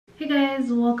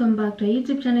guys, welcome back to our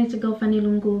YouTube channel. It's your girl Fanny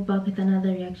Lungu, back with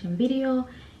another reaction video.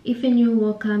 If you're new,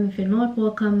 welcome. If you're not,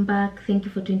 welcome back. Thank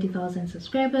you for 20,000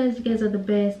 subscribers. You guys are the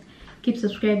best. Keep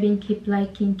subscribing, keep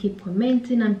liking, keep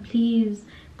commenting, and please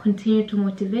continue to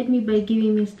motivate me by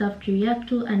giving me stuff to react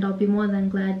to, and I'll be more than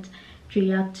glad to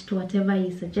react to whatever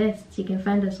you suggest. You can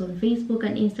find us on Facebook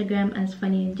and Instagram as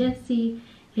Fanny&jessy.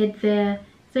 Head there,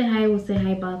 say hi, we'll say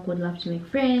hi back. Would love to make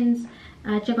friends.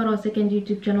 Check out our second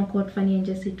YouTube channel called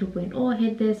Fanny&jessy 2.0.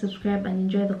 Head there, subscribe, and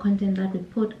enjoy the content that we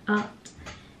put out.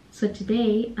 So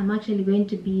today I'm actually going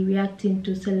to be reacting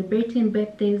to celebrating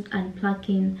birthdays and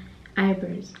plucking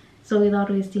eyebrows. So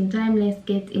without wasting time, let's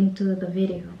get into the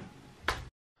video.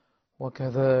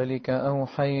 وكذلك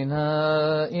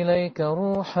أوحينا إليك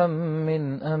روحا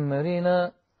من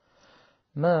أمرنا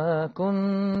ما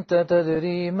كنت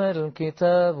تدري ما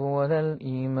الكتاب ولا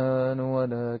الإيمان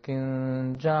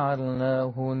ولكن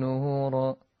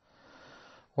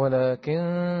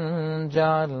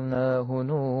جعلناه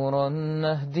نورا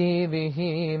نهدي به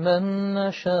من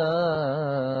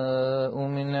نشاء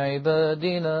من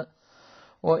عبادنا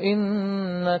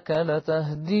وإنك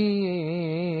لتهدي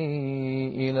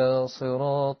إلى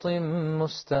صراط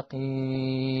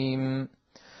مستقيم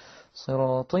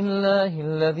صراط الله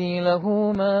الذي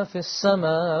له ما في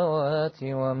السماوات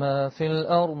وما في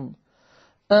الأرض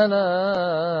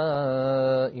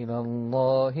ألا إلى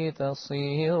الله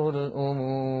تصير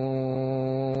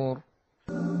الأمور.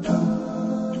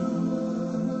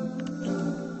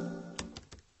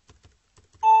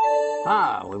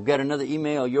 We've got another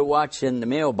email. You're watching the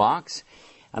mailbox.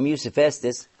 I'm Yusuf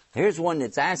Estes. Here's one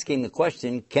that's asking the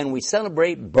question, can we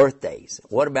celebrate birthdays?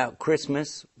 What about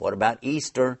Christmas? What about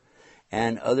Easter?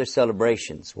 And other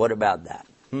celebrations? What about that?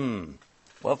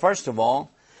 Well, first of all,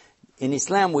 in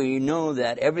Islam we know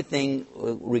that everything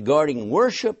regarding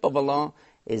worship of Allah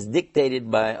is dictated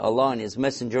by Allah and His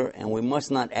Messenger, and we must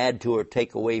not add to or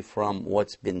take away from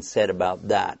what's been said about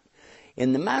that.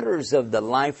 In the matters of the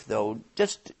life, though,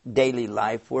 just daily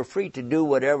life, we're free to do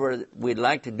whatever we'd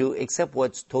like to do except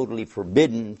what's totally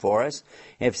forbidden for us.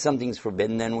 If something's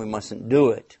forbidden, then we mustn't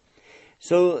do it.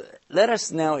 So let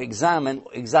us now examine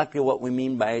exactly what we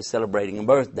mean by celebrating a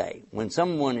birthday. When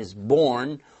someone is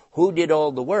born, who did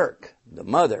all the work? The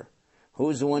mother.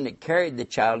 Who's the one that carried the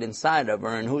child inside of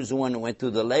her, and who's the one that went through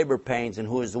the labor pains, and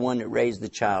who is the one that raised the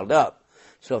child up?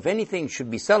 So if anything should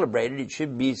be celebrated, it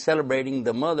should be celebrating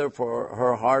the mother for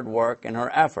her hard work and her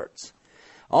efforts.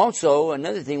 Also,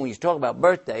 another thing, when you talk about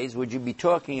birthdays, would you be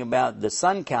talking about the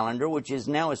sun calendar, which is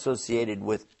now associated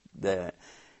with the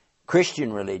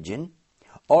Christian religion,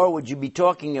 or would you be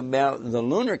talking about the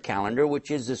lunar calendar,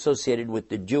 which is associated with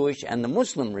the Jewish and the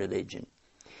Muslim religion?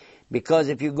 Because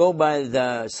if you go by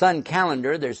the sun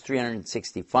calendar, there's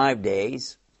 365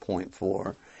 days,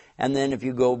 0.4. And then if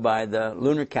you go by the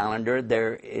lunar calendar,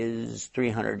 there is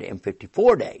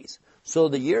 354 days. So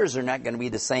the years are not going to be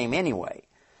the same anyway.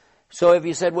 So if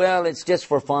you said, well, it's just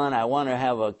for fun, I want to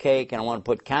have a cake and I want to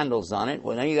put candles on it,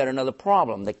 well, then you got another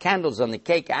problem. The candles on the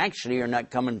cake actually are not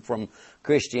coming from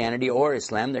Christianity or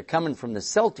Islam. They're coming from the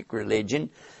Celtic religion,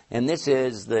 and this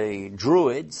is the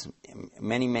Druids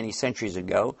many, many centuries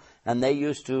ago, and they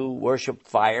used to worship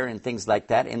fire and things like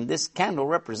that, and this candle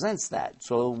represents that.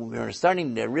 So we're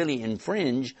starting to really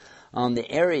infringe on the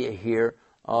area here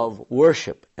of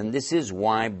worship, and this is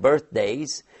why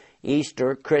birthdays,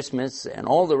 Easter, Christmas, and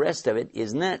all the rest of it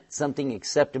is not something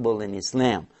acceptable in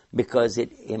Islam, because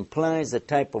it implies a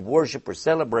type of worship or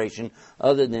celebration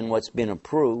other than what's been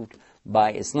approved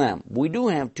by Islam. We do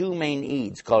have two main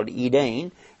Eids called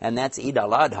Eidain, and that's Eid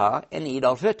al-Adha and Eid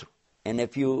al-Fitr. And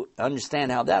if you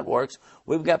understand how that works,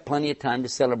 we've got plenty of time to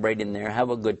celebrate in there, have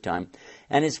a good time.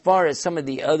 And as far as some of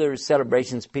the other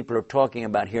celebrations people are talking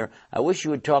about here, I wish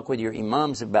you would talk with your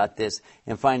imams about this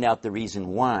and find out the reason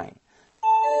why.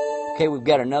 Okay, we've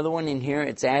got another one in here.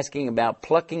 It's asking about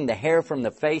plucking the hair from the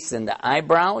face and the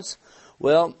eyebrows.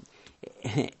 Well,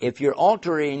 if you're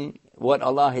altering what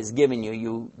Allah has given you,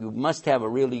 you must have a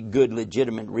really good,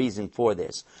 legitimate reason for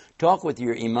this. Talk with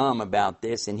your imam about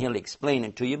this and he'll explain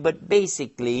it to you. But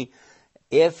basically,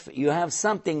 if you have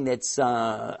something that's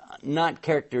not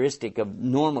characteristic of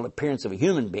normal appearance of a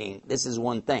human being, this is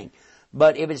one thing.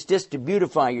 But if it's just to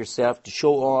beautify yourself, to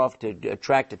show off, to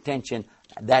attract attention,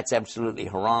 that's absolutely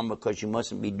haram, because you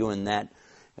mustn't be doing that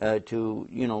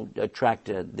to attract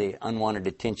the unwanted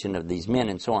attention of these men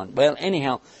and so on. Well,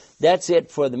 anyhow, that's it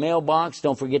for the mailbox.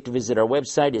 Don't forget to visit our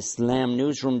website,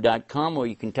 islamnewsroom.com, where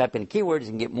you can type in keywords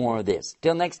and get more of this.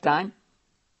 Till next time,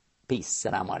 peace.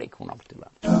 Assalamu alaikum wa rahmatullah.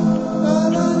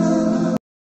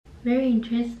 Very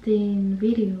interesting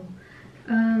video.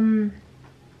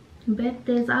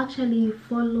 Birthdays actually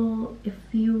follow a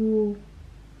few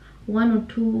 1 or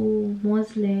 2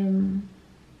 Muslim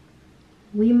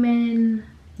women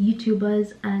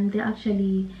YouTubers, and they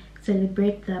actually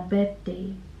celebrate their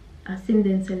birthday. I've seen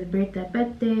them celebrate their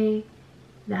birthday,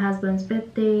 their husband's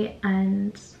birthday,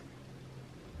 and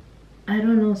I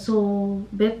don't know, so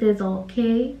birthdays are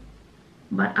okay,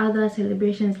 but other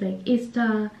celebrations like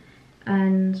Easter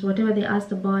and whatever they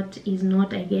asked about is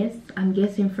not, I guess. I'm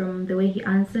guessing from the way he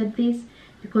answered this,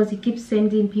 because he keeps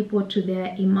sending people to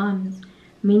their imams,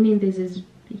 meaning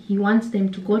he wants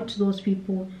them to go to those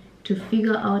people to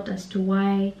figure out as to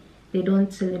why they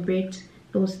don't celebrate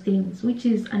those things, which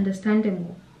is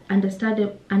understandable. And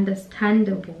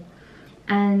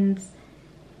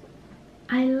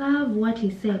I love what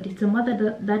he said. It's a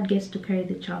mother that gets to carry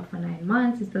the child for 9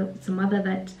 months. It's a mother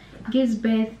that gives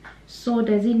birth. So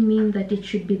does it mean that it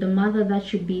should be the mother that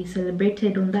should be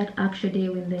celebrated on that actual day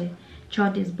when the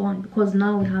child is born? Because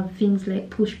now we have things like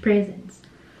push presents.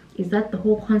 Is that the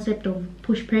whole concept of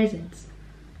push presents?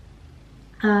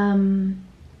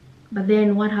 But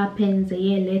then what happens a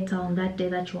year later on that day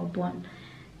that you were born?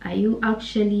 Are you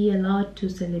actually allowed to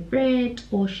celebrate,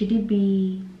 or should it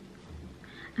be,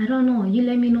 I don't know, you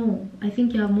let me know. I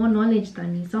think you have more knowledge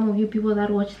than me. Some of you people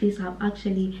that watch this have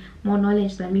actually more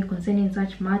knowledge than me concerning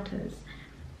such matters.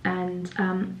 And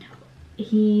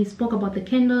he spoke about the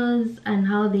candles and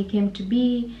how they came to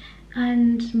be,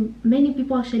 and many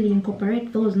people actually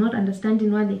incorporate those, not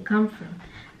understanding where they come from.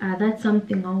 That's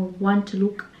something I want to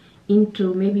look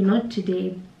into, maybe not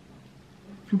today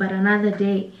but another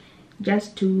day,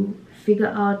 just to figure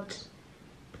out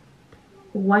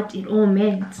what it all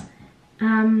meant.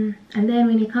 And then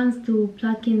when it comes to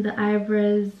plucking the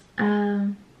eyebrows,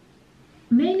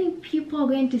 many people are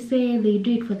going to say they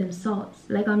do it for themselves,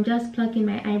 like I'm just plucking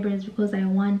my eyebrows because I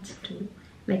want to,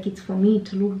 like it's for me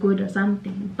to look good or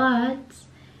something. But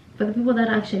for the people that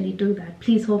actually do that,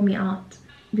 please help me out,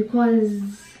 because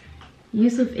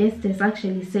Yusuf Estes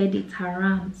actually said it's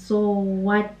haram. So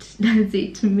what does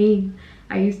it mean?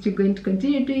 Are you still going to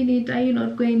continue doing it? Are you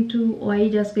not going to? Or are you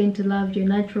just going to love your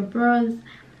natural brows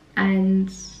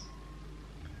and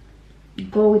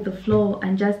go with the flow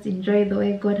and just enjoy the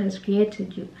way God has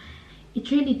created you?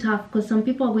 It's really tough, because some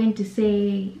people are going to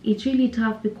say it's really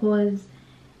tough because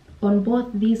on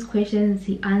both these questions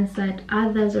he answered,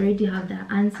 others already have their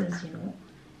answers, you know.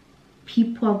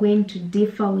 People are going to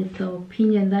differ with the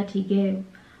opinion that he gave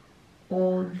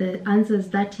or the answers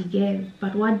that he gave.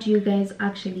 But what do you guys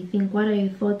actually think? What are your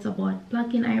thoughts about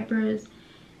plucking eyebrows,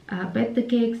 birthday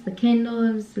cakes, the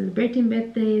candles, celebrating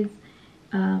birthdays,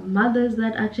 mothers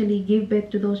that actually give birth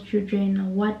to those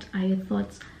children? What are your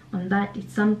thoughts on that?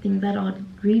 It's something that I would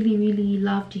really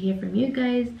love to hear from you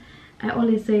guys. I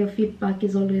always say your feedback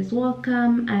is always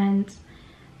welcome, and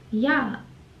yeah,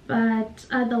 but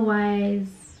otherwise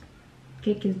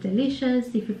cake is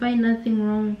delicious. If you find nothing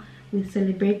wrong with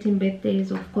celebrating birthdays,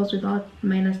 of course without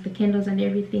minus the candles and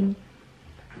everything,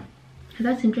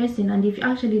 that's interesting. And if you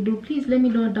actually do, please let me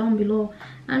know down below.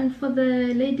 And for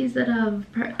the ladies that have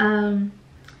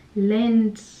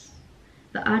learned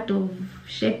the art of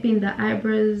shaping the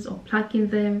eyebrows or plucking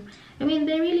them, I mean,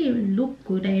 they really look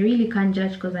good. I really can't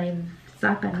judge because I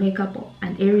suck at makeup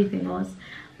and everything else,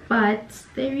 but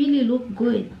they really look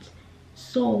good.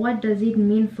 So what does it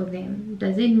mean for them?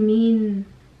 Does it mean,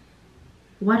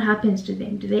 what happens to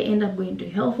them? Do they end up going to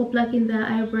hell for plucking their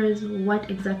eyebrows? What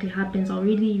exactly happens? I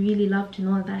really love to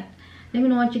know that. Let me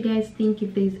know what you guys think.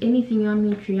 If there's anything you want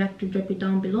me to react to, drop it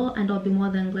down below and I'll be more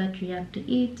than glad to react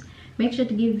to it. Make sure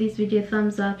to give this video a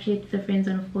thumbs up, share it with your friends,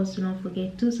 and of course do not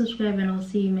forget to subscribe, and I'll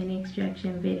see you in my next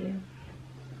reaction video.